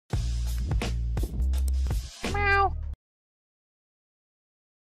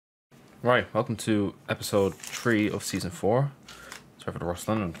Right, welcome to episode 3 of season 4. Sorry for the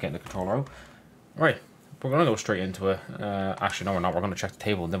rustling, I'm getting the controller out. Right, we're going to go straight into it. Actually, no, we're not. We're going to check the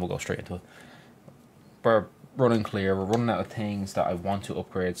table and then we'll go straight into it. We're running clear. We're running out of things that I want to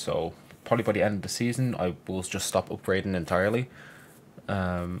upgrade, so probably by the end of the season, I will just stop upgrading entirely.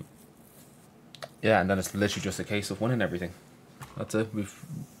 Yeah, and then it's literally just a case of winning everything. That's it. We've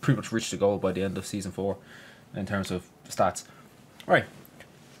pretty much reached the goal by the end of season 4 in terms of stats. Right.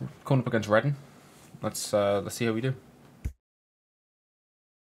 Coming up against Reading. Let's see how we do.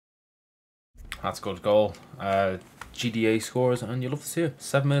 That's a good goal. GDA scores, and you'll love to see it.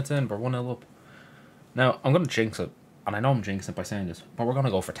 7 minutes in, we're 1-0 up. Now, I'm going to jinx it, and I know I'm jinxing it by saying this, but we're going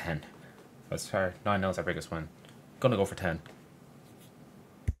to go for 10. That's fair. 9-0 is our biggest win. Going to go for 10.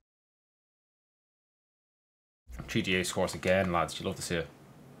 GDA scores again, lads. You love to see it.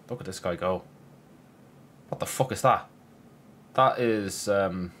 Look at this guy go. What the fuck is that? That is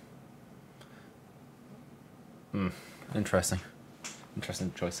interesting.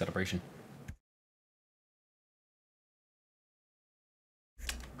 Interesting choice celebration.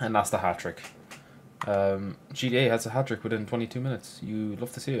 And that's the hat-trick. GDA has a hat-trick within 22 minutes. You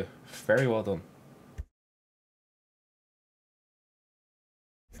love to see it. Very well done.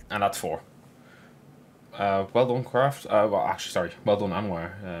 And that's 4. Well done, Kraft. Well, actually, sorry. Well done,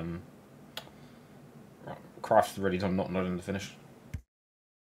 Anwar. Kraft's really done nothing other than the finish.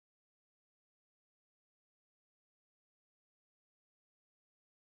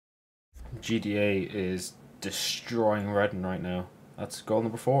 GDA is destroying Reading right now. That's goal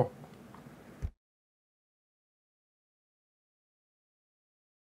number 4.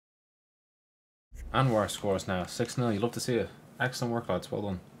 Anwar scores now. 6-0. You love to see it. Excellent work, lads. Well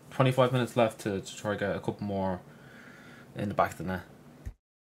done. 25 minutes left to try to get a couple more in the back of the net.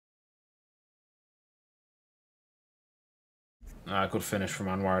 Good finish from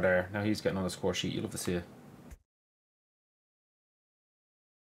Anwar there. Now he's getting on the score sheet. You love to see it.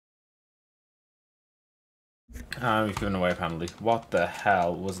 And we've given away a penalty. What the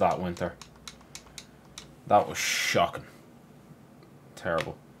hell was that, Winter? That was shocking.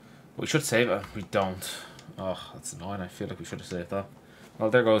 Terrible. But we should save it. We don't. Oh, that's annoying. I feel like we should have saved that. Well,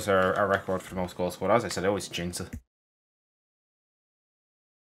 there goes our record for the most goals scored. As I said, I always jinx it.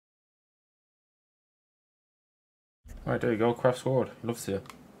 Alright, there you go. Kraft scored. Love to see it.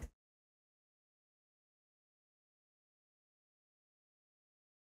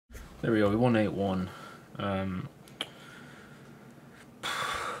 There we go. We won 8-1.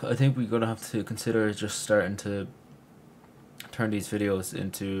 I think we're going to have to consider just starting to turn these videos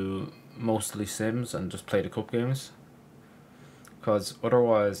into mostly sims and just play the cup games. Because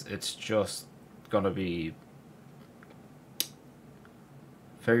otherwise it's just going to be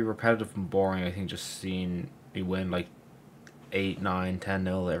very repetitive and boring. I think just seeing me win like 8, 9,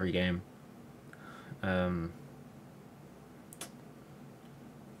 10-0 every game.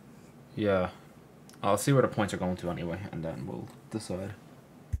 Yeah, I'll see where the points are going to anyway, and then we'll decide.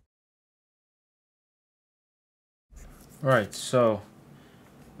 Alright, so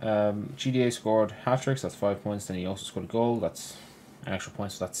GDA scored hat-tricks, that's 5 points. Then he also scored a goal, that's an extra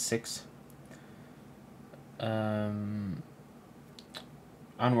point, so that's 6.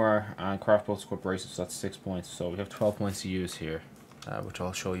 Anwar and Kraft both scored braces, so that's 6 points. So we have 12 points to use here, which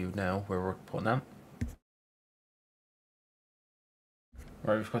I'll show you now where we're putting them.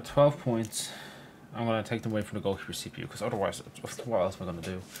 Right, we've got 12 points. I'm going to take them away from the goalkeeper CPU, because otherwise, what else am I going to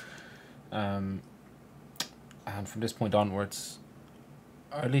do? And from this point onwards,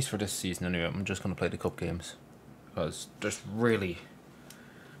 or at least for this season anyway, I'm just going to play the cup games. Because there's really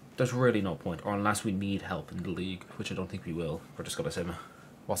no point. Or unless we need help in the league, which I don't think we will. We're just going to say,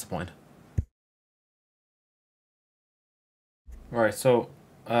 what's the point? Right, so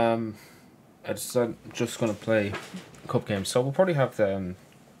I'm just going to play cup games. So we'll probably have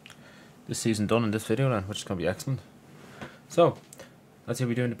this season done in this video then, which is going to be excellent. So let's see how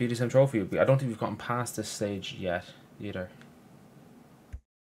we're doing the BDSM trophy. I don't think we've gotten past this stage yet either.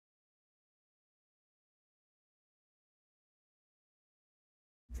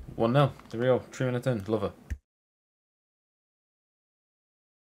 One 0. There we go. 3 minutes in. Love it.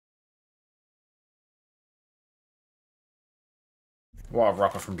 What a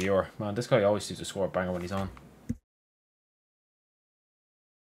rocket from Bjor. Man, this guy always seems to score a banger when he's on.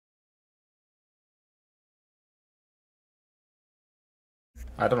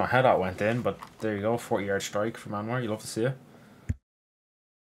 I don't know how that went in, but there you go. 40-yard strike from Anwar. You love to see it.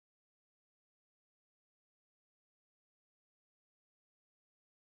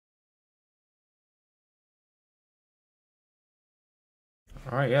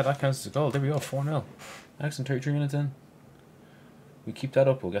 Alright, yeah, that counts as a goal. There we go. 4-0. Excellent. 33 minutes in. We keep that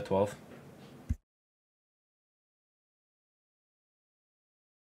up, we'll get 12.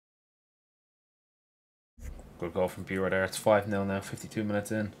 Good goal from Bureau there. It's 5-0 now, 52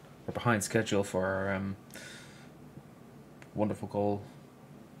 minutes in. We're behind schedule for our wonderful goal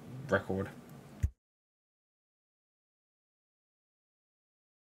record.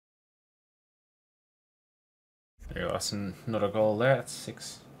 There you go, that's another goal there. That's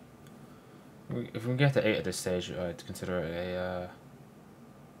 6. If we can get to 8 at this stage, I'd consider it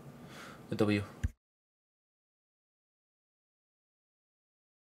a W.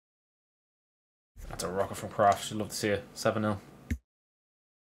 That's a rocket from Croft. Should love to see it. 7-0.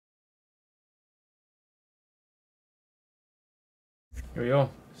 Here we go.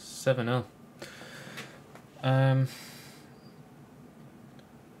 7-0.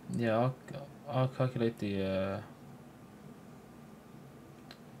 Yeah, I'll calculate the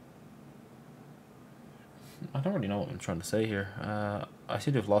I don't really know what I'm trying to say here. I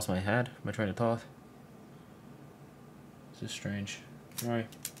seem to have lost my head, my train of thought. This is strange. Right.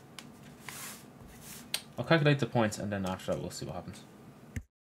 I'll calculate the points and then after that we'll see what happens.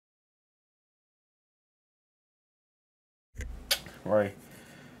 Right.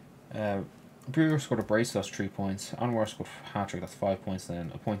 Brewer scored a brace, that's 3 points. Anwar scored a hat-trick, that's 5 points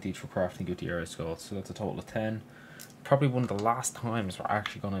then. A point each for Craft and Gutierrez scored, so that's a total of 10. Probably one of the last times we're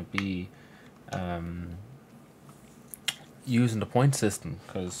actually going to be using the point system,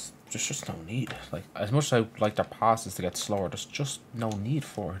 because there's just no need. Like, as much as I like their passes to get slower, there's just no need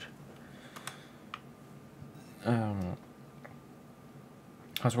for it.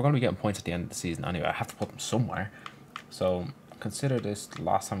 Because we're going to be getting points at the end of the season anyway. I have to put them somewhere. So consider this the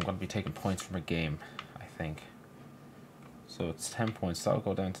last time I'm going to be taking points from a game, I think. So it's 10 points. That'll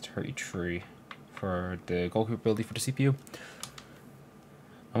go down to 33 for the goalkeeper ability for the CPU.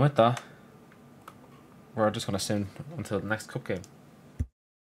 And with that, we're just going to sim until the next cup game.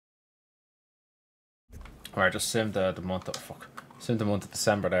 Alright, just sim the month of sim the month of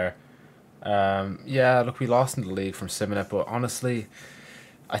December there. Yeah, look, we lost in the league from simming it, but honestly,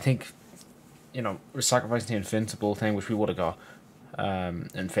 I think, you know, we're sacrificing the invincible thing, which we would have got,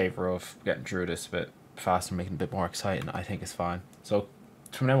 in favour of getting through this a bit faster and making it a bit more exciting. I think it's fine. So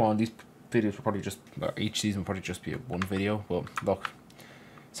from now on, these videos will probably just, or each season will probably just be one video. But look,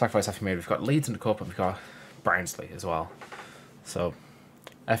 sacrifice have to be made. We've got Leeds in the cup and we've got Barnsley as well. So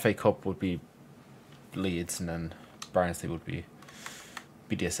FA Cup would be Leeds and then Barnsley would be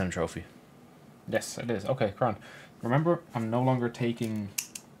BDSM trophy. Yes, it is. Okay, Cran. Remember, I'm no longer taking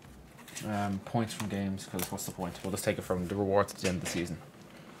points from games, because what's the point? We'll just take it from the rewards at the end of the season.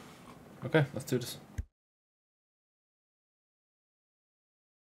 Okay, let's do this.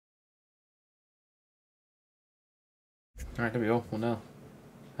 Alright, there we go. 1-0.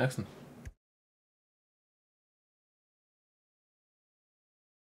 Excellent.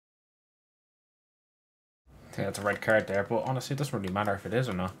 I think that's a red card there, but honestly, it doesn't really matter if it is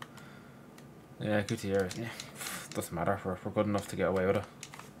or not. Yeah, Gutierrez. Yeah, doesn't matter. We're good enough to get away with it.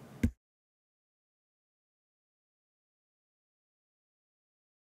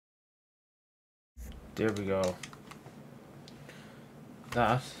 There we go.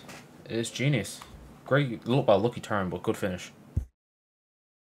 That is genius. Great, well, lucky turn, but good finish.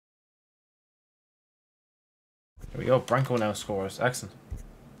 There we go. Branco now scores. Excellent.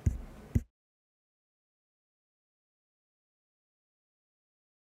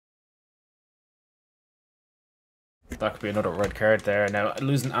 That could be another red card there. Now,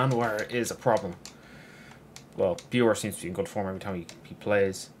 losing Anwar is a problem. Well, Buer seems to be in good form every time he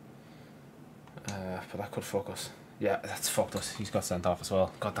plays. But that could fuck us. Yeah, that's fucked us. He's got sent off as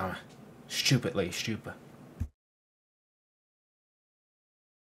well. God damn it. Stupidly stupid.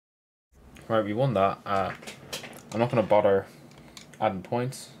 Right, we won that. I'm not going to bother adding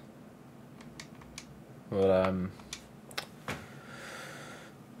points. But,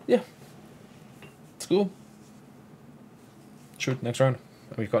 yeah. It's cool. Shoot, next round.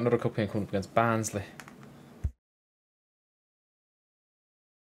 And we've got another cup game coming up against Barnsley.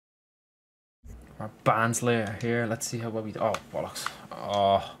 Our Barnsley are here. Let's see how well we do. Oh, bollocks.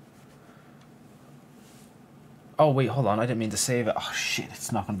 Oh, wait, hold on. I didn't mean to save it. Oh, shit.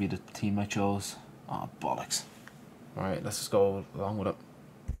 It's not going to be the team I chose. Oh, bollocks. Alright, let's just go along with it.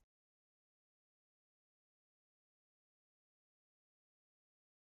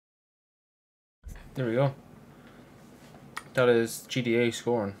 There we go. That is GDA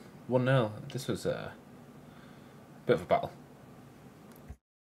scoring 1-0. This was a bit of a battle.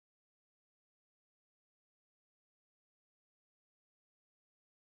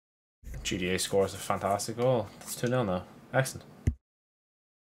 GDA scores a fantastic goal. It's 2-0 now. Excellent.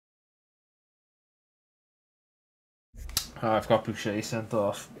 I've got Boucher sent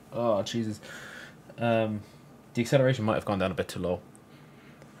off. Oh, Jesus. The acceleration might have gone down a bit too low.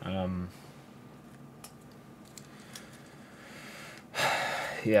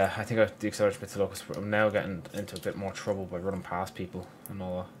 Yeah, I think I deaccelerated a bit too low because I'm now getting into a bit more trouble by running past people and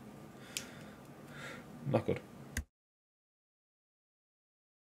all that. Not good.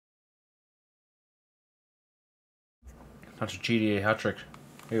 That's a GDA hat trick.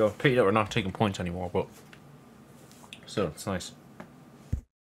 There you go. Pity that we're not taking points anymore, but still, it's nice.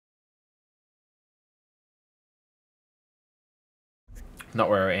 Not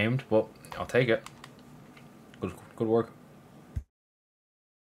where I aimed, but I'll take it. Good work.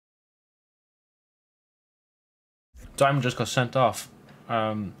 Diamond just got sent off.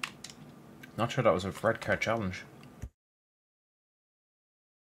 Not sure that was a red card challenge.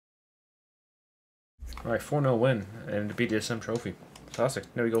 Alright, 4-0 win in the BDSM trophy. Fantastic.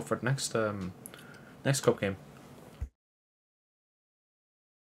 Now we go for the next cup game.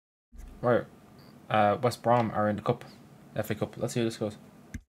 Right. West Brom are in the cup. FA Cup. Let's see how this goes.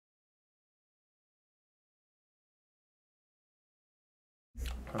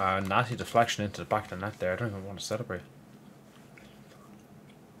 Nasty deflection into the back of the net there. I don't even want to celebrate.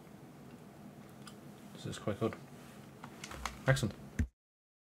 This is quite good. Excellent.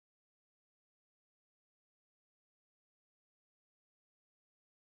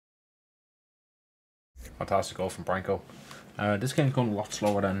 Fantastic goal from Branko. This game's going a lot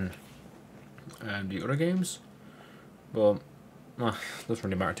slower than the other games, but doesn't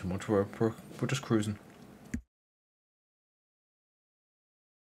really matter too much. We're just cruising.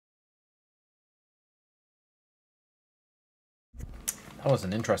 That was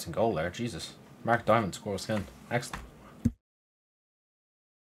an interesting goal there. Jesus, Mark Diamond scores again. Excellent.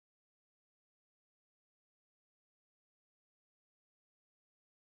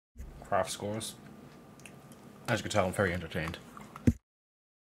 Kraft scores. As you can tell, I'm very entertained.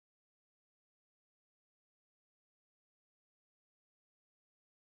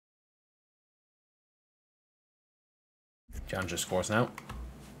 Jan just scores now.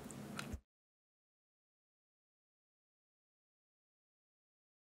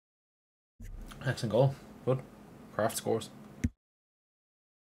 Excellent goal. Good. Kraft scores.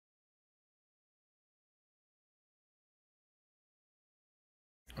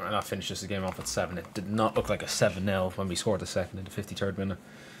 And that finishes the game off at 7. It did not look like a 7-0 when we scored the second in the 53rd minute.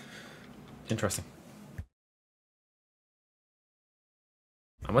 Interesting.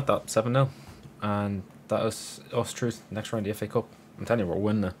 And with that, 7-0. And that is us through the next round of the FA Cup. I'm telling you, we're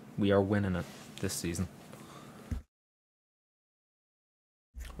winning it. We are winning it this season.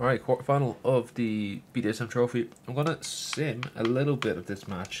 Alright, quarterfinal of the BDSM trophy. I'm going to sim a little bit of this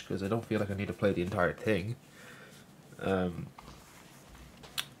match because I don't feel like I need to play the entire thing.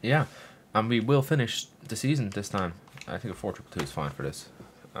 Yeah, and we will finish the season this time. I think a 4-2-2 is fine for this.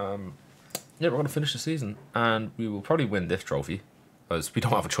 Yeah, we're going to finish the season, and we will probably win this trophy, because we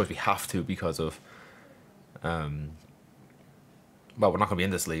don't have a choice. We have to because of, well, we're not going to be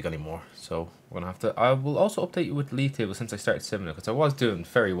in this league anymore, so we're going to have to. I will also update you with the league table since I started simming it, because I was doing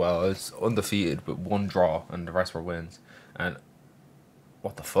very well. I was undefeated with 1 draw, and the rest were wins. And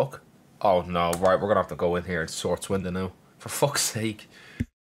what the fuck? Oh no! Right, we're going to have to go in here and sort Swindon now. For fuck's sake.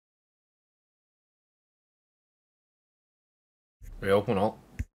 Reopen all.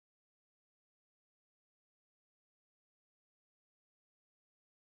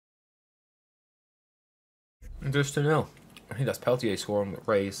 And there's 2-0. I think that's Peltier scoring with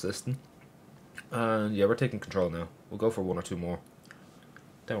Ray assisting. And yeah, we're taking control now. We'll go for 1 or 2 more.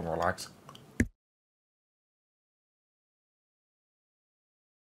 Then we'll relax.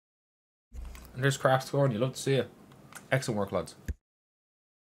 And there's Kraft scoring. You love to see it. Excellent work, lads.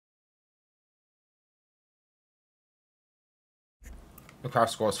 The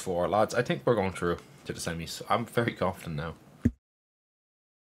Kraft scores 4. Lads, I think we're going through to the semis. I'm very confident now.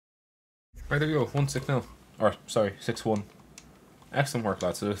 Right, there we go. 1-6-0. Or, sorry, 6-1. Excellent work,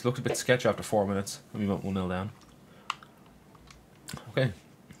 lads. So it looked a bit sketchy after 4 minutes. And we went 1-0 down. Okay.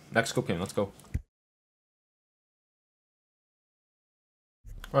 Next cup game. Let's go.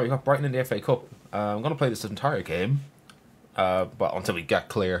 Right, we got Brighton in the FA Cup. I'm going to play this entire game. But until we get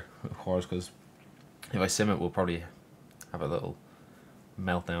clear, of course, because if I sim it, we'll probably have a little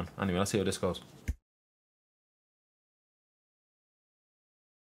meltdown. Anyway, let's see how this goes.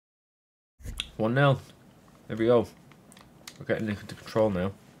 1-0. There we go. We're getting into control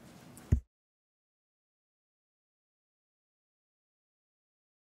now.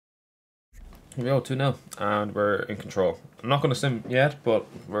 Here we go, 2-0. And we're in control. I'm not going to sim yet, but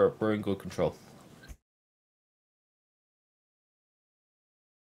we're in good control.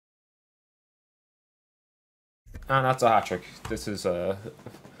 And that's a hat-trick. This is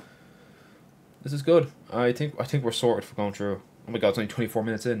good. I think we're sorted for going through. Oh my god, it's only 24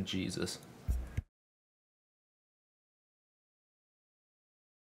 minutes in. Jesus.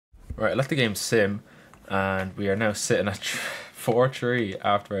 Right, I let the game sim, and we are now sitting at 4-3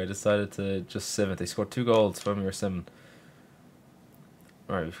 after I decided to just sim it. They scored 2 goals when we were simming.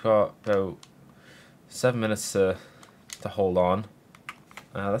 Right, we've got about 7 minutes to hold on.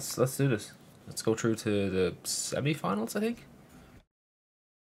 Let's do this. Let's go through to the semi-finals, I think.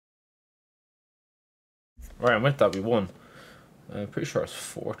 Right, and with that we won. I'm pretty sure it's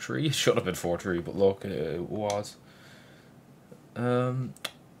 4-3. It should have been 4-3, but look, it was. And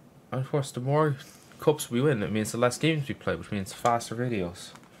of course, the more cups we win, it means the less games we play, which means faster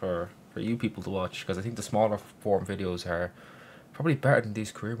videos for you people to watch. Because I think the smaller form videos are probably better than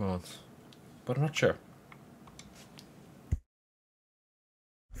these career modes, but I'm not sure.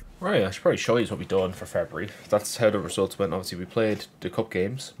 Right, I should probably show you what we've done for February. That's how the results went. Obviously, we played the cup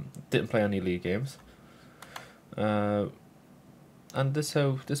games, didn't play any league games. And this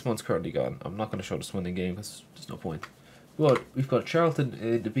how this month's currently gone. I'm not going to show the Swindon game because there's no point. But we've got Charlton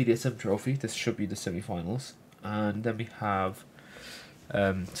in the BDSM Trophy. This should be the semi-finals. And then we have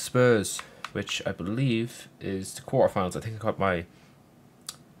Spurs, which I believe is the quarterfinals. I think I got my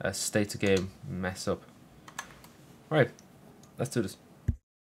states of game mess up. Right, let's do this.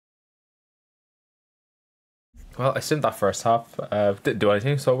 Well, I simmed that first half. Didn't do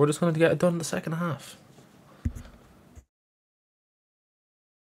anything, so we're just going to get it done in the second half.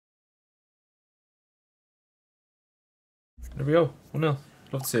 There we go. 1-0.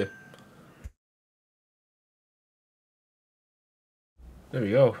 Love to see it. There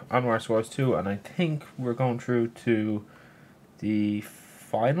we go. Anwar scores 2, and I think we're going through to the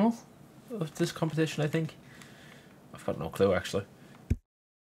final of this competition, I think. I've got no clue, actually.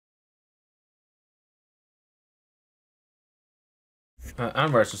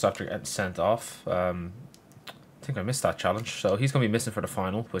 Anwar's just after getting sent off. I think I missed that challenge, so he's going to be missing for the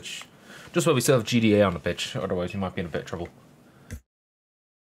final, which just while we still have GDA on the pitch, otherwise we might be in a bit of trouble.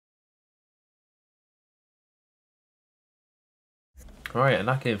 Alright, and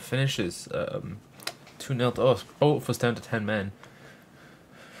that game finishes 2-0 to us. Both of us down to 10 men.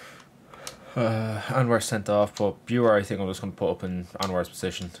 Anwar sent off, but Buer, I think I'm just going to put up in Anwar's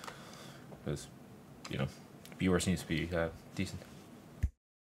position. Because, you know, Buer seems to be decent.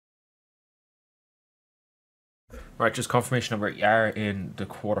 Right, just confirmation that we are in the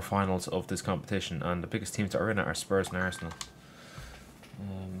quarterfinals of this competition, and the biggest teams that are in it are Spurs and Arsenal.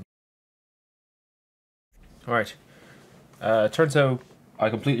 Alright. Turns out I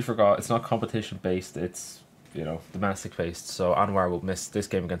completely forgot it's not competition based, it's, you know, domestic based. So Anwar will miss this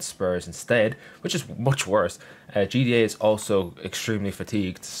game against Spurs instead, which is much worse. GDA is also extremely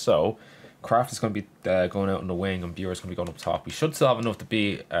fatigued, so Kraft is going to be going out on the wing and Buer is going to be going up top. We should still have enough to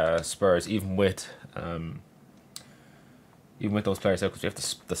beat Spurs, even with those players out, because we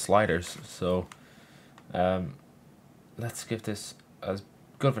have the sliders. So let's give this as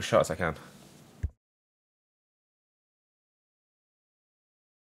good of a shot as I can.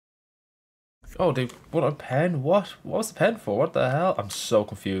 Oh, they put a pen? What? What was the pen for? What the hell? I'm so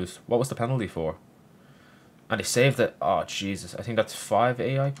confused. What was the penalty for? And they saved it. Oh, Jesus. I think that's 5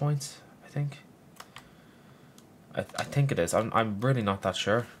 AI points, I think. I think it is. I'm really not that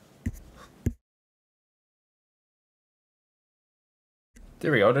sure.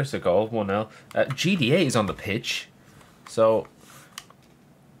 There we go. There's a goal. 1-0. GDA is on the pitch. So,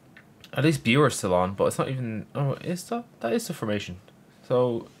 at least Buer's still on, but it's not even... Oh, is that? That is the formation.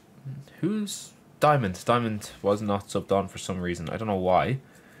 So, who's... Diamond. Diamond was not subbed on for some reason. I don't know why.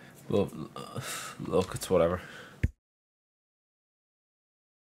 But, look, it's whatever.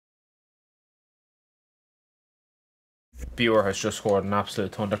 Buer has just scored an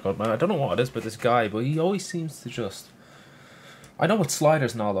absolute thundercut. Man, I don't know what it is with this guy, but he always seems to just... I know it's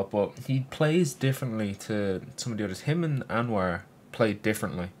sliders and all that, but he plays differently to some of the others. Him and Anwar play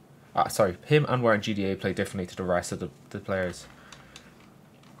differently. Sorry, him, Anwar, and GDA play differently to the rest of the players.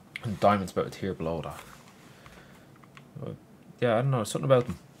 And Diamond's about a tier below that. But, yeah, I don't know, something about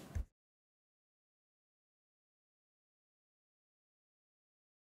them.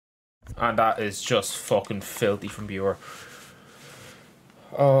 And that is just fucking filthy from Buer.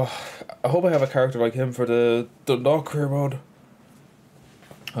 Oh, I hope I have a character like him for the Dundalk career mode.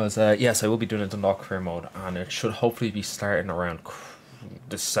 Because, yes, I will be doing a Dundalk career mode, and it should hopefully be starting around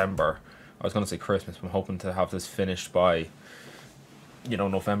December. I was going to say Christmas, but I'm hoping to have this finished by, you know,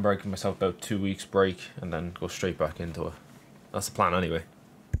 November. I give myself about 2 weeks break, and then go straight back into it. That's the plan anyway.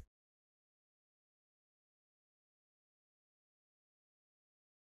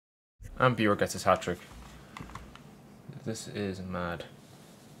 And Buer gets his hat-trick. This is mad.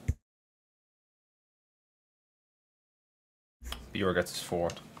 Buer gets his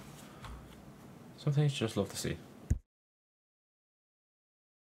fourth. Some things you just love to see.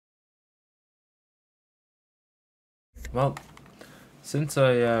 Well, since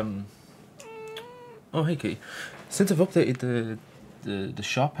I oh hey Key, since I've updated the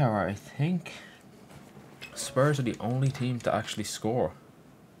shot power, I think Spurs are the only team to actually score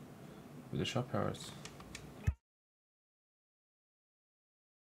with the shot powers.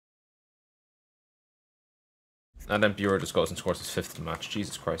 And then Bureau just goes and scores his 5th of the match.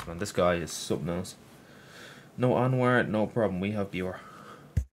 Jesus Christ, man, this guy is something else. No Anwar, no problem. We have Bureau.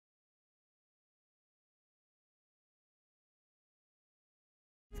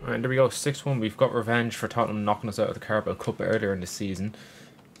 Alright, there we go. 6-1. We've got revenge for Tottenham knocking us out of the Carabao Cup earlier in the season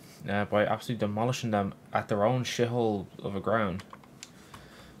by absolutely demolishing them at their own shithole of a ground.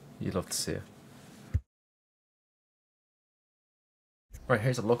 You'd love to see it. Right,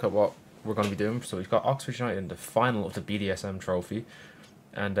 here's a look at what we're going to be doing. So we've got Oxford United in the final of the BDSM trophy,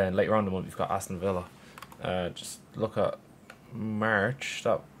 and then later on in the month we've got Aston Villa. Just look at March.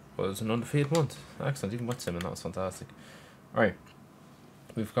 That was an undefeated month. Excellent, even with Simon, that was fantastic. Alright,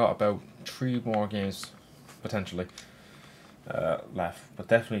 we've got about 3 more games potentially left, but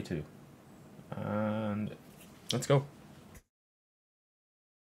definitely 2. And let's go.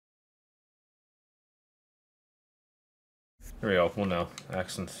 Here we go, 1-0.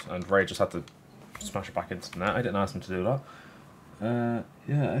 Excellent. And Ray just had to smash it back into the net. I didn't ask him to do that.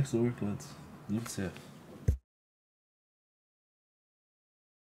 Yeah, excellent work, lads. Love to see it.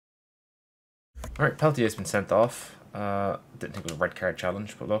 Alright, Peltier's been sent off. Didn't think it was a red card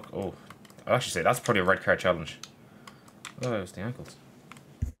challenge, but look, oh, I'll actually say that's probably a red card challenge. Oh, it was the ankles.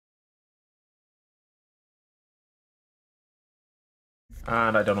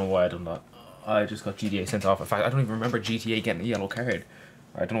 And I don't know why I done that. I just got GTA sent off. In fact, I don't even remember GTA getting a yellow card.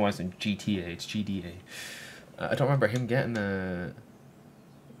 I don't know why it's in GTA, it's GDA. I don't remember him getting a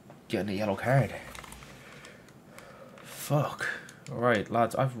yellow card. Fuck. Alright,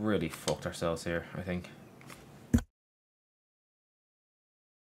 lads, I've really fucked ourselves here, I think.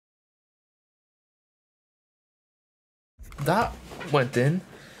 That went in.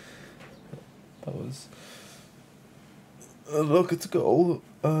 That was... look, it's a goal.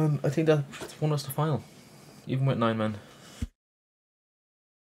 I think that won us the final. Even with 9 men.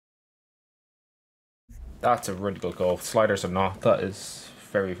 That's a really good goal. Sliders or not, that is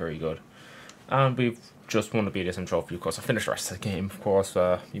very, very good. And we've just won the BDSM trophy, of course. I finished the rest of the game, of course.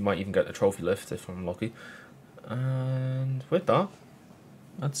 You might even get the trophy lift if I'm lucky. And with that,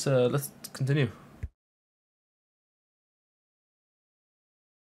 let's continue.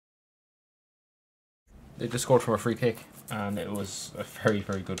 They just scored from a free kick, and it was a very,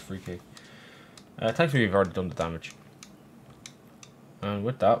 very good free kick. Thankfully, we've already done the damage. And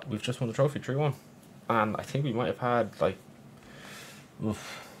with that, we've just won the trophy, 3-1. And I think we might have had, like,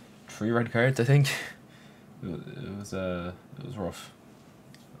 3 red cards, I think. It was rough.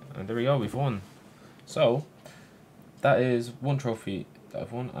 And there we go, we've won. So, that is 1 trophy that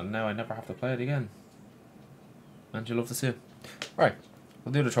I've won, and now I never have to play it again. And you'll love to see it. Right,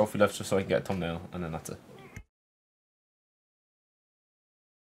 we'll do the trophy left just so I can get a thumbnail, and then that's it.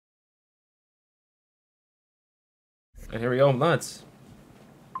 And here we go, lads.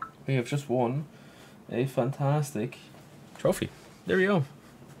 We have just won a fantastic trophy. There we go.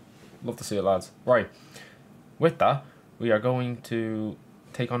 Love to see it, lads. Right. With that, we are going to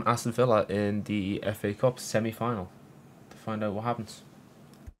take on Aston Villa in the FA Cup semi-final to find out what happens.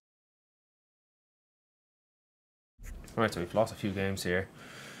 Right, so we've lost a few games here.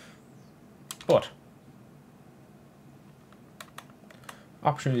 But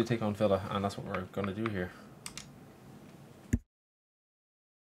opportunity to take on Villa, and that's what we're going to do here.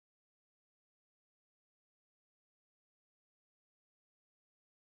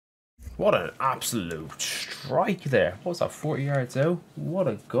 What an absolute strike there. What was that, 40 yards out? What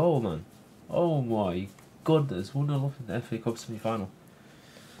a goal, man. Oh my goodness. 1-0 up in the FA Cup semi-final.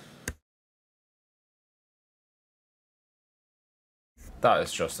 That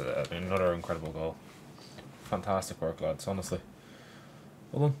is just another incredible goal. Fantastic work, lads, honestly.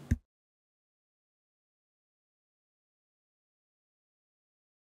 Well done.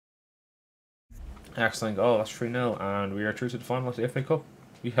 Excellent goal. That's 3-0, and we are through to the final of the FA Cup.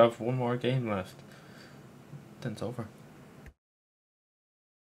 We have 1 more game left. Then it's over.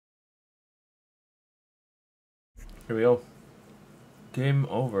 Here we go. Game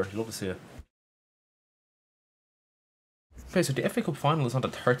over. You'd love to see it. Okay, so the FA Cup final is on the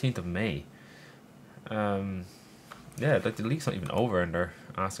 13th of May. Yeah, like the league's not even over and they're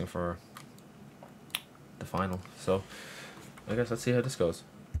asking for the final. So, I guess let's see how this goes.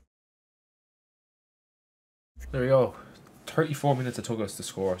 There we go. 34 minutes it took us to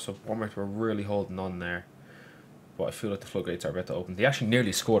score, so Bournemouth were really holding on there. But I feel like the floodgates are about to open. They actually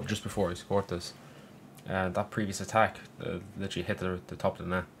nearly scored just before I scored this. and that previous attack literally hit the top of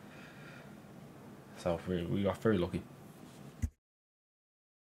the net. So we got very lucky.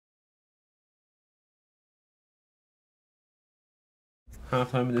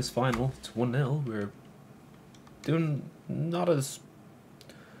 Half time in this final, it's 1-0. We're doing not as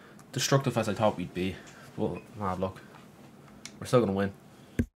destructive as I thought we'd be. Well, mad luck. We're still gonna win.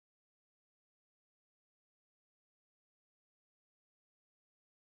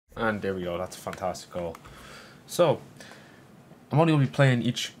 And there we go, that's a fantastic goal. So, I'm only going to be playing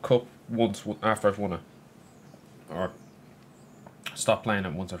each cup once after I've won it. Or stop playing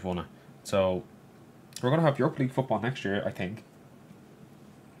it once I've won it. So, we're going to have Europa League football next year, I think.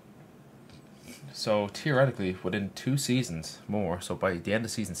 So, theoretically, within 2 seasons more, so by the end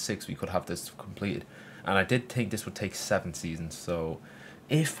of season 6, we could have this completed. And I did think this would take 7 seasons. So,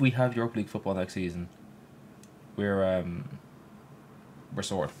 if we have Europa League football next season, we're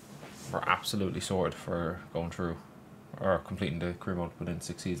sorted. We're absolutely sorted for going through or completing the career mode within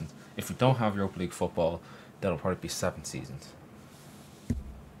 6 seasons. If we don't have Europa League football, that'll probably be 7 seasons.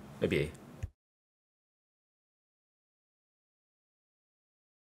 Maybe 8.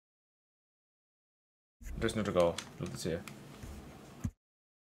 There's another goal. Let's see.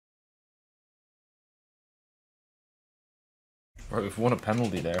 Right, we've won a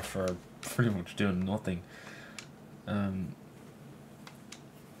penalty there for pretty much doing nothing.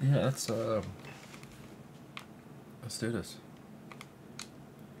 Yeah, let's do this.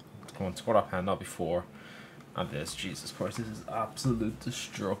 Come on, score that pen, not before. And this, Jesus Christ, this is absolute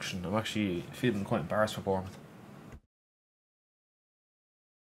destruction. I'm actually feeling quite embarrassed for Bournemouth.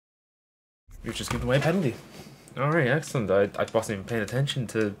 You're just giving away a penalty. Alright, excellent. I wasn't even paying attention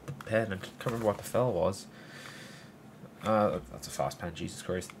to the pen. I can't remember what the foul was. That's a fast pen, Jesus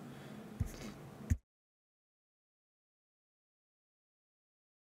Christ.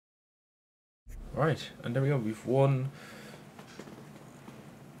 Right, and there we go. We've won.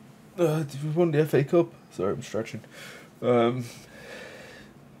 We've won the FA Cup. Sorry, I'm stretching. There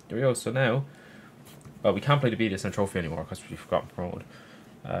we go. So now, well, we can't play the BDSM Trophy anymore because we've gotten promoted.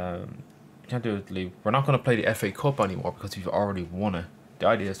 We can't do it. We're not going to play the FA Cup anymore because we've already won it. The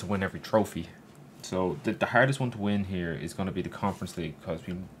idea is to win every trophy. So the hardest one to win here is going to be the Conference League because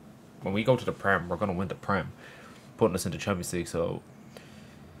when we go to the Prem, we're going to win the Prem, putting us into Champions League. So.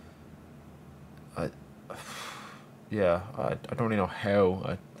 Yeah, I don't really know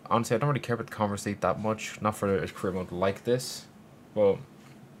how. Honestly, I don't really care about the Conference League that much. Not for a career mode like this. But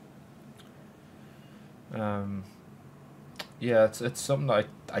yeah, it's something that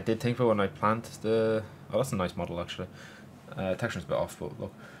I did think about when I planned the. Oh, that's a nice model actually. Texture's a bit off, but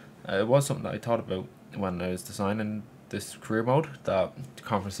look, it was something that I thought about when I was designing this career mode. That the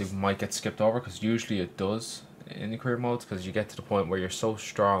Conference League might get skipped over because usually it does in the career modes, because you get to the point where you're so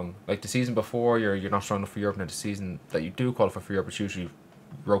strong. Like the season before, you're not strong enough for Europe, and the season that you do qualify for Europe, it's usually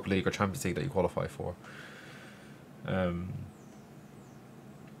Europa League or Champions League that you qualify for.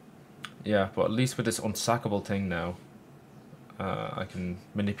 Yeah, but at least with this unsackable thing now, I can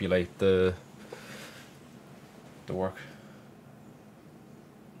manipulate the work.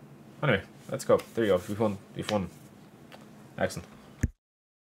 Anyway, let's go. There you go. We've won. We've won. Excellent.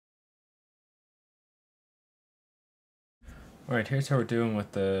 Alright, here's how we're doing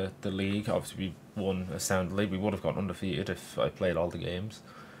with the league. Obviously, we won a sound league. We would have gone undefeated if I played all the games.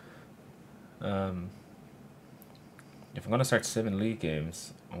 If I'm going to start simming league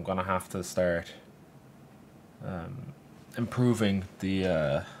games, I'm going to have to start improving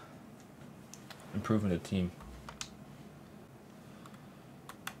the team.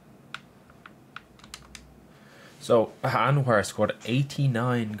 So, Anwar scored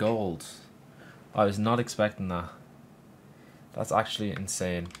 89 goals. I was not expecting that. That's actually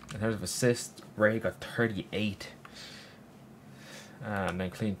insane. In terms of assists, Ray got 38. And then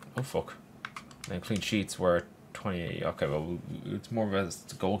clean... Oh, fuck. Then clean sheets were 28. Okay, well, it's more of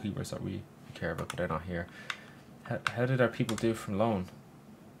the goalkeepers that we care about, but they're not here. How did our people do from loan?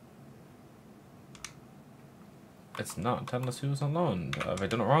 It's not telling us who was on loan. Have I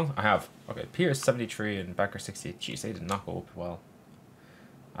done it wrong? I have. Okay, Pierce 73 and Becker 68. Jeez, they did not go up well.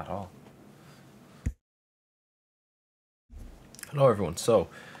 At all. Hello everyone. So,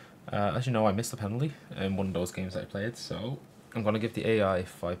 as you know, I missed a penalty in one of those games I played, so I'm going to give the AI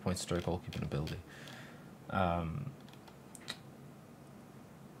 5 points to their goalkeeping ability.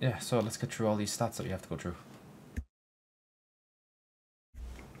 Yeah, so let's get through all these stats that we have to go through.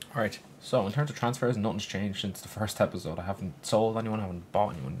 Alright, so in terms of transfers, nothing's changed since the first episode. I haven't sold anyone, I haven't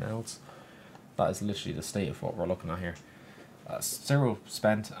bought anyone else. That is literally the state of what we're looking at here. 0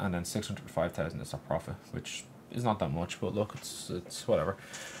 spent, and then 605,000 is our profit, which is not that much, but look, it's whatever.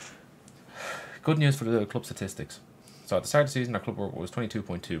 good news for the club statistics. So at the start of the season, our club was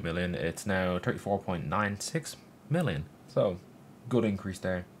 22.2 million. It's now 34.96 million. So good increase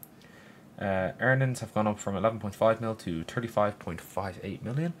there. Earnings have gone up from 11.5 mil to 35.58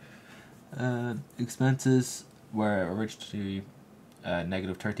 million. Expenses were originally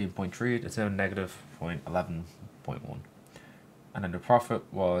negative 13.3. It's now negative 0.11.1. And then the profit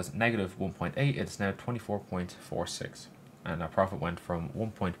was negative 1.8. It's now 24.46. And our profit went from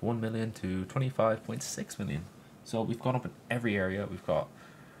 1.1 million to 25.6 million. So we've gone up in every area. We've got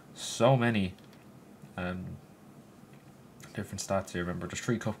so many different stats here. Remember, there's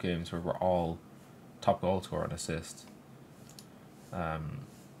 3 cup games where we're all top goal scorer and assist.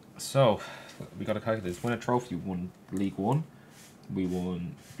 So we got to calculate this. Win a trophy. We won League 1. We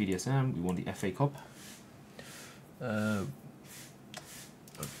won BDSM. We won the FA Cup.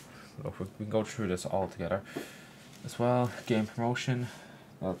 Look, we can go through this all together as well. Game promotion,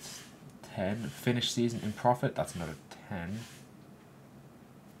 that's 10. Finish season in profit, that's another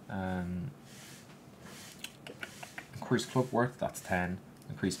 10. Increase club worth, that's 10.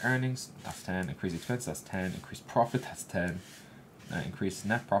 Increase earnings, that's 10. Increase expenses, that's 10. Increase profit, that's 10. Increase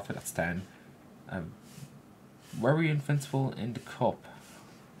net profit, that's 10. Were we invincible in the cup?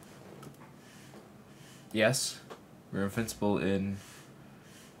 Yes, we were invincible in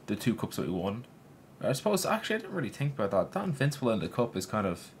the 2 cups that we won. I suppose, actually, I didn't really think about that. That invincible in the cup is kind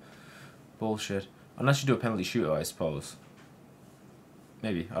of bullshit. Unless you do a penalty shootout, I suppose.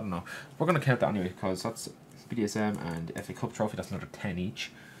 Maybe, I don't know. We're going to count that anyway, because that's BDSM and FA Cup trophy, that's another 10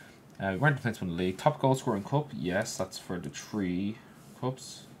 each. We weren't invincible in the league. Top goal scorer in cup, yes, that's for the 3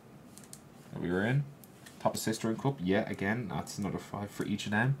 cups that we were in. Top assister in cup, yeah, again, that's another 5 for each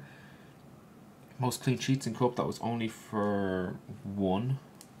of them. Most clean sheets in cup, that was only for 1.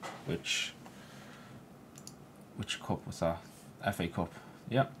 Which cup was that? FA Cup.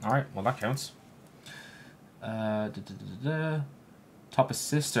 Yep, alright, well that counts. Top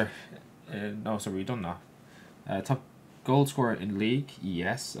assister. No, sorry, we've done that. Top goal scorer in league,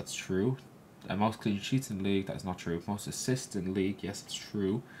 yes, that's true. Most clean sheets in league, that is not true. Most assists in league, yes, it's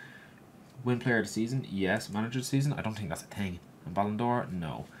true. Win player of the season, yes. Manager of the season, I don't think that's a thing. And Ballon d'Or,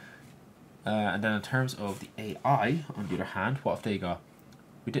 no. And then in terms of the AI, on the other hand, what have they got?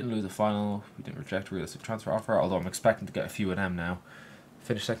 We didn't lose the final, we didn't reject a realistic transfer offer, although I'm expecting to get a few of them now.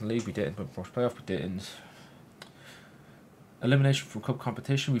 Finished second league, we didn't. But first playoff, we didn't. Elimination from cup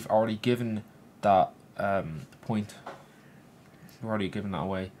competition, we've already given that point. We've already given that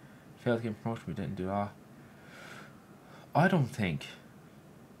away. Failed game promotion, we didn't do that. I don't think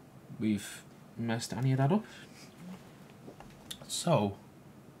we've messed any of that up. So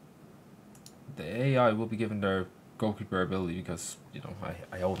the AI will be given their goalkeeper ability because, you know,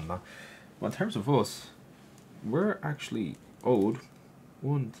 I owe them that. But in terms of us, we're actually owed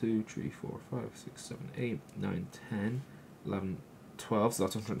 1, 2, 3, 4, 5, 6, 7, 8, 9, 10, 11, 12, so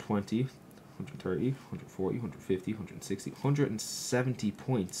that's 120, 130, 140, 150, 160, 170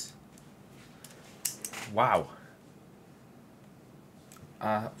 points. Wow.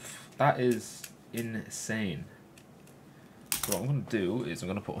 That is insane. So what I'm going to do is I'm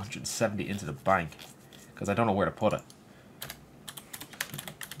going to put 170 into the bank because I don't know where to put it.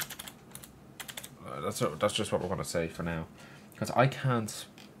 That's just what we're going to say for now, because I can't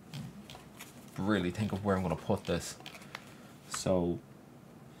really think of where I'm going to put this. So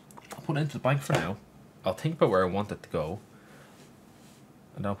I'll put it into the bank for now. I'll think about where I want it to go,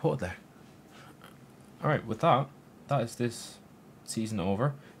 and I'll put it there. Alright, with that, that is this season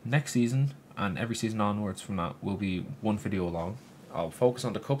over. Next season, and every season onwards from that, will be one video long. I'll focus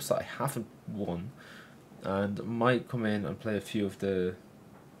on the cups that I haven't won, and might come in and play a few of the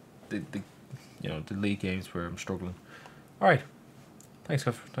you know, the league games where I'm struggling. Alright, thanks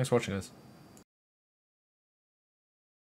for watching, guys.